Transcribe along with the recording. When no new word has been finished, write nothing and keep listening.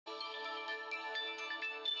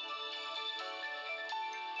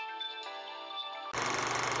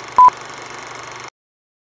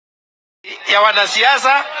ya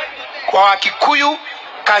wanasiasa kwa Wakikuyu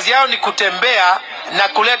kazi yao ni kutembea na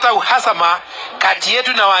kuleta uhasama kati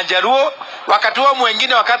yetu na Wanjaluo. Wakati huo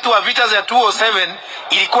mwingine, wakati wa vita za 2007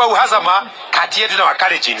 ilikuwa uhasama kati yetu na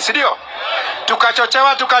Wakalenjin, si ndio?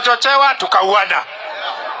 Tukachochewa tukauana,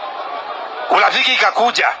 urafiki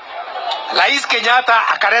ikakuja. Rais Kenyatta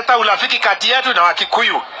akaleta urafiki kati yetu na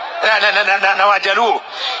Wakikuyu na Wanjaluo.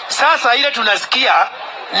 Sasa ile tunasikia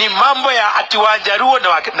ni mambo ya ati Wanjaluo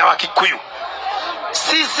na Wakikuyu.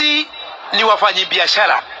 Sisi ni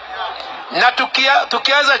wafanyabiashara, na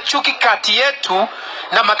tukianza chuki kati yetu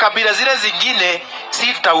na makabila zile zingine,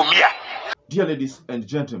 si tutaumia. Dear ladies and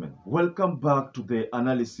gentlemen, welcome back to the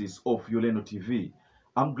analysis of YOLENO TV.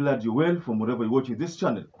 I'm glad you're well from wherever you're watching this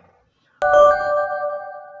channel.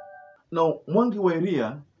 Now, MWANGI wa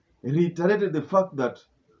IRIA reiterated the fact that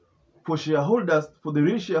for the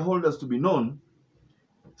real shareholders to be known,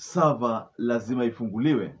 server lazima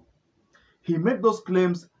ifunguliwe. He made those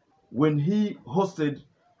claims when he hosted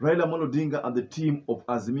RAILA Odinga and the team of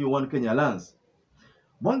Azimio One Kenya Alliance.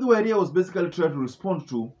 MWANGI wa IRIA was basically trying to respond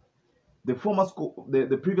to the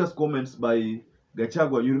previous comments by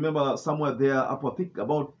GACHAGUA. You remember somewhere there, I think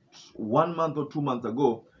about 1 month or 2 months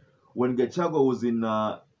ago, when GACHAGUA was in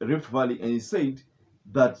Rift Valley, and he said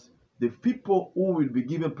that the people who will be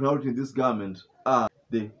given priority in this government are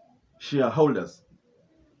the shareholders.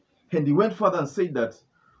 And he went further and said that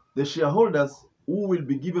the shareholders who will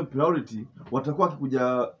be given priority watakuwa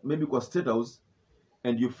kikuja maybe kwa State House,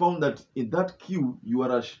 and you found that in that queue you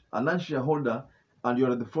are a non-shareholder and you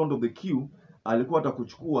are at the front of the queue, alikuwa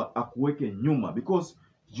atakuchukua akuweke nyuma because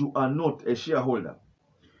you are not a shareholder.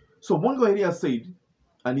 So MWANGI wa IRIA said,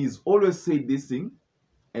 and he's always said this thing,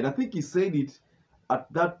 and I think he said it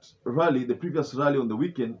at that rally, the previous rally on the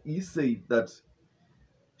weekend. He said that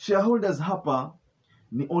shareholders hapa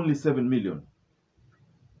ni only 7 million.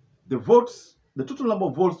 The votes, the total number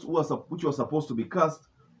of votes which were supposed to be cast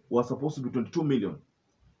was supposed to be 22 million.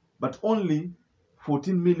 But only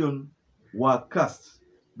 14 million were cast.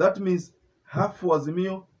 That means half for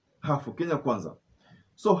Azimio, half for Kenya Kwanza.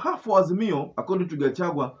 So half for Azimio, according to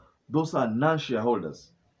GACHAGUA, those are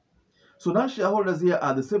non-shareholders. So non-shareholders here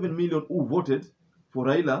are the 7 million who voted for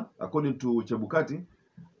RAILA, according to Chebukati,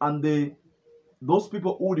 and those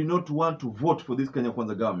people who did not want to vote for this Kenya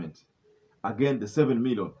Kwanza government. Again, the 7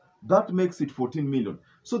 million. That makes it 14 million.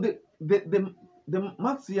 So the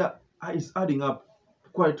maths here is adding up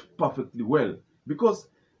quite perfectly well, because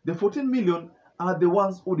the 14 million are the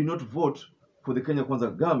ones who did not vote for the Kenya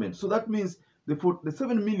Kwanza government. So that means the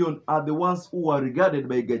 7 million are the ones who are regarded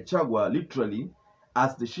by GACHAGUA literally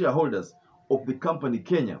as the shareholders of the company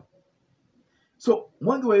Kenya. So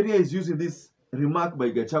MWANGI wa IRIA is using this remark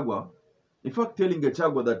by GACHAGUA, in fact telling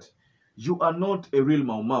GACHAGUA that you are not a real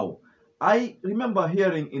Mau Mau. I remember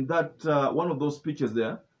hearing in that one of those speeches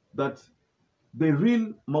there that the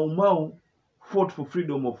real Mau Mau fought for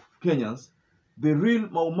freedom of Kenyans. The real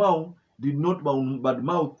Mau Mau did not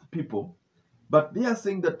badmouth people, but they are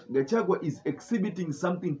saying that GACHAGUA is exhibiting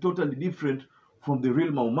something totally different from the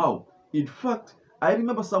real Mau Mau. In fact, I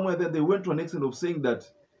remember somewhere that they went to an extent of saying that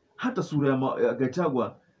hata sura ya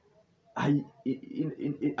GACHAGUA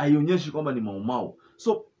haionyeshi kwamba ni Mau Mau.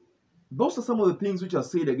 So those are some of the things which are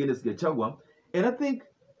said against GACHAGUA, and I think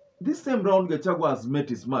this same round GACHAGUA has met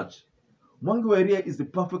his match. MWANGI wa IRIA is the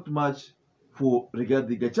perfect match for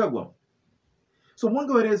regarding GACHAGUA. So MWANGI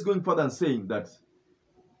wa IRIA is going further and saying that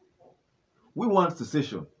we want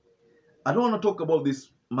secession. I don't want to talk about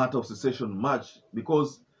this matter of secession much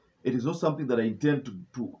because it is not something that I intend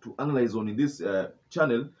to analyze on in this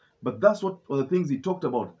channel, but that's one of the things he talked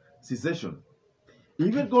about, secession. He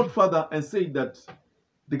even got further and said that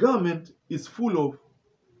the government is full of,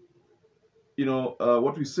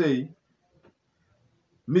 what we say,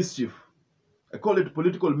 mischief. I call it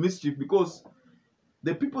political mischief because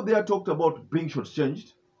the people there talked about being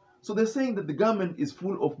shortchanged. So they're saying that the government is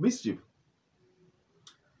full of mischief.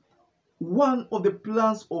 One of the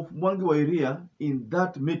plans of MWANGI wa IRIA in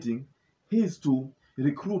that meeting is to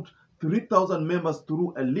recruit 3,000 members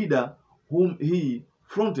through a leader whom he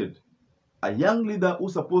fronted. A young leader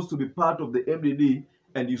who's supposed to be part of the MDD,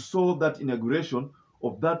 and you saw that inauguration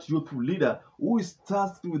of that youthful leader who is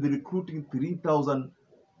tasked with recruiting 3,000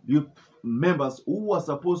 youth members who were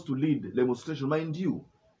supposed to lead the demonstration. Mind you,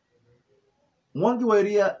 MWANGI wa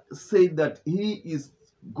IRIA said that he is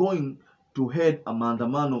going to head a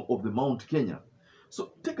maandamano of the Mount Kenya.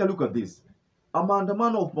 So take a look at this. A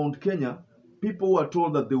maandamano of Mount Kenya, people were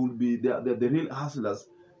told that they will be the real hustlers.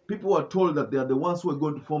 People were told that they are the ones who are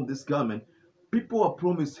going to form this government. People are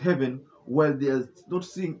promised heaven while they are not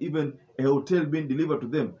seeing even a hotel being delivered to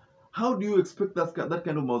them. How do you expect that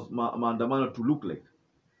kind of maandamano to look like?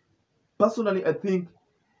 Personally, I think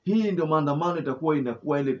hii ndio maandamano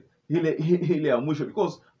inakuwa ile ya mwisho,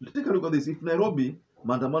 because take a look at this. If Nairobi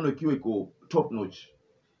maandamano ikiwa iko top notch,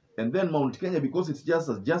 and then Mount Kenya, because it's just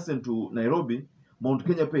adjacent to Nairobi, Mount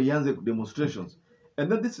Kenya pia ianze demonstrations,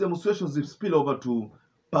 and then these demonstrations will spill over to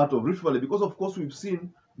part of Rift Valley, because of course we've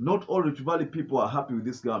seen not all Rift Valley people are happy with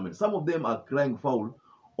this government. Some of them are crying foul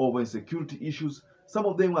over insecurity issues. Some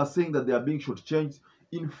of them are saying that they are being shortchanged.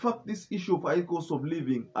 In fact, this issue of high cost of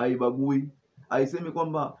living haibagui, haisemi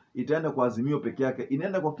kwamba itaenda kwa Azimio peke yake,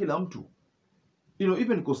 inaenda kwa kila mtu. You know,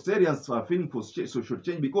 even Coastarians are feeling for social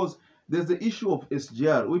change, because there's the issue of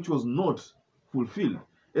SGR, which was not fulfilled.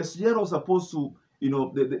 SGR was supposed to, you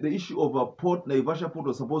know, the issue of a port, Naivasha port,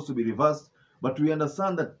 was supposed to be reversed, but we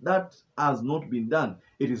understand that that has not been done.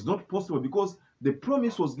 It is not possible, because the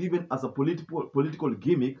promise was given as a political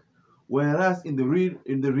gimmick, whereas in the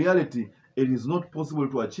reality, it is not possible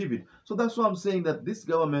to achieve it. So that's why I'm saying that this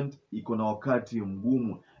government iko na wakati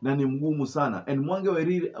mgumu, na ni mgumu sana. And Mwangi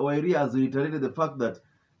wa IRIA has reiterated the fact that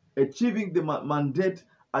achieving the mandate,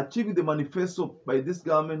 achieving the manifesto by this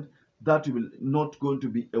government, that will not going to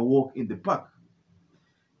be a walk in the park.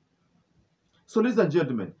 So ladies and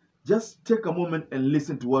gentlemen, just take a moment and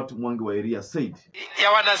listen to what Mwangi wa IRIA said.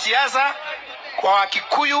 Ya wanasiasa kwa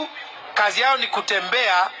Wakikuyu, kazi yao ni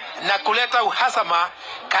kutembea na kuleta uhasama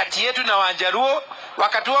kati yetu na Wanjaluo.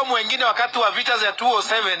 Wakati huo mwingine, wakati wa vita za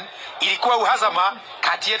 2007, ilikuwa uhasama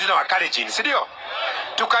kati yetu na Wakalenjin, si ndio?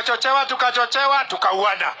 Tukachochewa,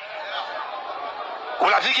 tukauana.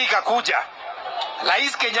 Urafiki ikakuja.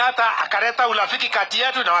 Rais Kenyatta akaleta urafiki kati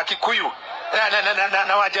yetu na Wakikuyu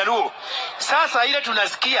na Wajaluo. Sasa ile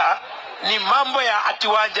tunasikia ni mambo ya ati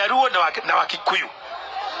Wajaluo na Wakikuyu.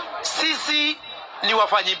 Sisi ni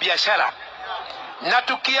wafanyabiashara, na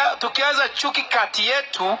tukianza chuki kati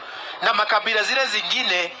yetu na makabila zile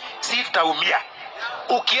zingine, si tutaumia.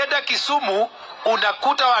 Ukienda Kisumu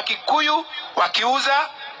unakuta Wakikuyu wakiuza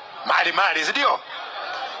mali, ndio?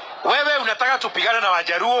 Wewe unataka tupigane na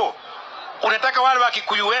Wajaluo? Unataka wale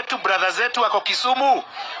Wakikuyu wetu, brothers zetu wako Kisumu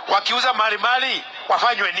wakiuza mali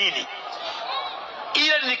wafanywe nini?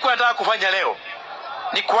 Ile nilikuwa nataka kufanya leo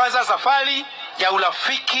ni kuanza safari ya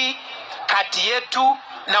urafiki kati yetu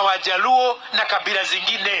na Wajaluo na kabila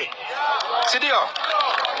zingine, si ndio?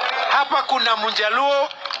 Hapa kuna Mjaluo,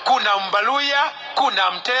 kuna Mbaluya,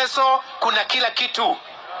 kuna Mteso, kuna kila kitu.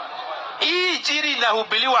 Hii injili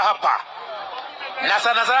inahubiriwa hapa, na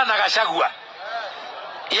sana sana na GACHAGUA,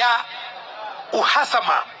 ya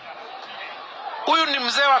uhasama. Huyu ni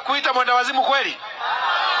mzee wa kuita mwenda wazimu kweli?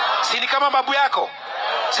 Si ni kama babu yako?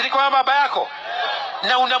 Si ni kama baba yako?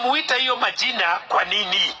 Na unamuita hiyo majina kwa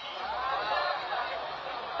nini?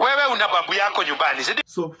 Wewe una babu yako nyumbani.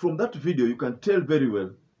 So from that video you can tell very well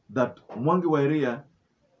that Mwangi wa IRIA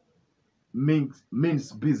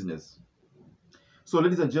means business. So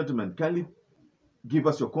ladies and gentlemen, kindly give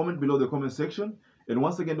us your comment below the comment section, and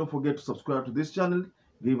once again don't forget to subscribe to this channel,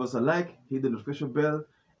 give us a like, hit the notification bell,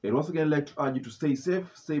 and once again I'd like to urge you to stay safe,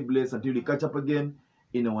 stay blessed until we catch up again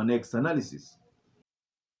in our next analysis.